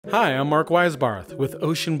Hi, I'm Mark Weisbarth with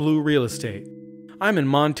Ocean Blue Real Estate. I'm in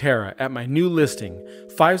Montara at my new listing,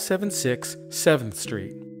 576 7th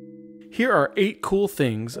Street. Here are 8 cool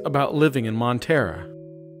things about living in Montara.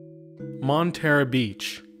 Montara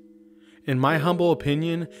Beach. In my humble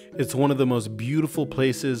opinion, it's one of the most beautiful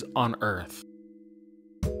places on earth.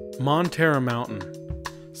 Montara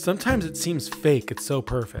Mountain. Sometimes it seems fake, it's so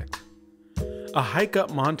perfect. A hike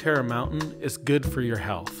up Montara Mountain is good for your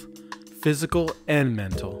health, physical and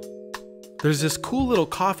mental. There's this cool little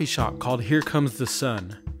coffee shop called Here Comes the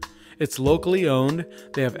Sun. It's locally owned,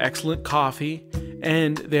 they have excellent coffee,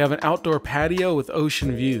 and they have an outdoor patio with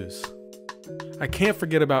ocean views. I can't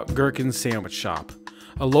forget about Gherkin's Sandwich Shop.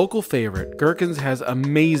 A local favorite, Gherkin's has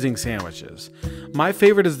amazing sandwiches. My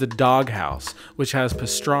favorite is the Dog House, which has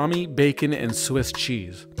pastrami, bacon, and Swiss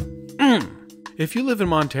cheese. If you live in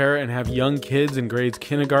Montara and have young kids in grades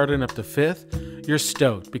kindergarten up to 5th, you're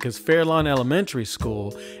stoked because Fairlawn Elementary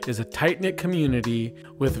School is a tight-knit community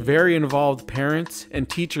with very involved parents and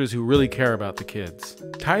teachers who really care about the kids.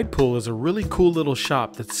 Tide Pool is a really cool little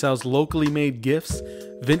shop that sells locally made gifts,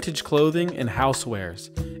 vintage clothing, and housewares.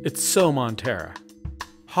 It's so Montara.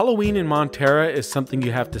 Halloween in Montara is something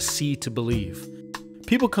you have to see to believe.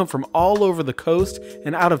 People come from all over the coast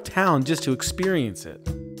and out of town just to experience it.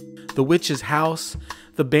 The Witch's House,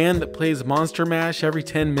 the band that plays Monster Mash every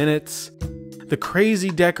 10 minutes, the crazy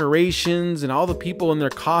decorations and all the people in their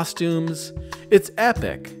costumes. It's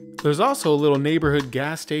epic. There's also a little neighborhood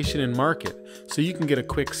gas station and market, so you can get a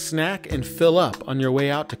quick snack and fill up on your way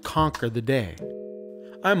out to conquer the day.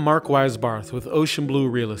 I'm Mark Weisbarth with Ocean Blue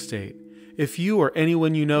Real Estate. If you or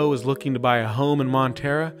anyone you know is looking to buy a home in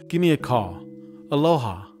Montara, give me a call.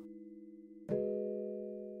 Aloha.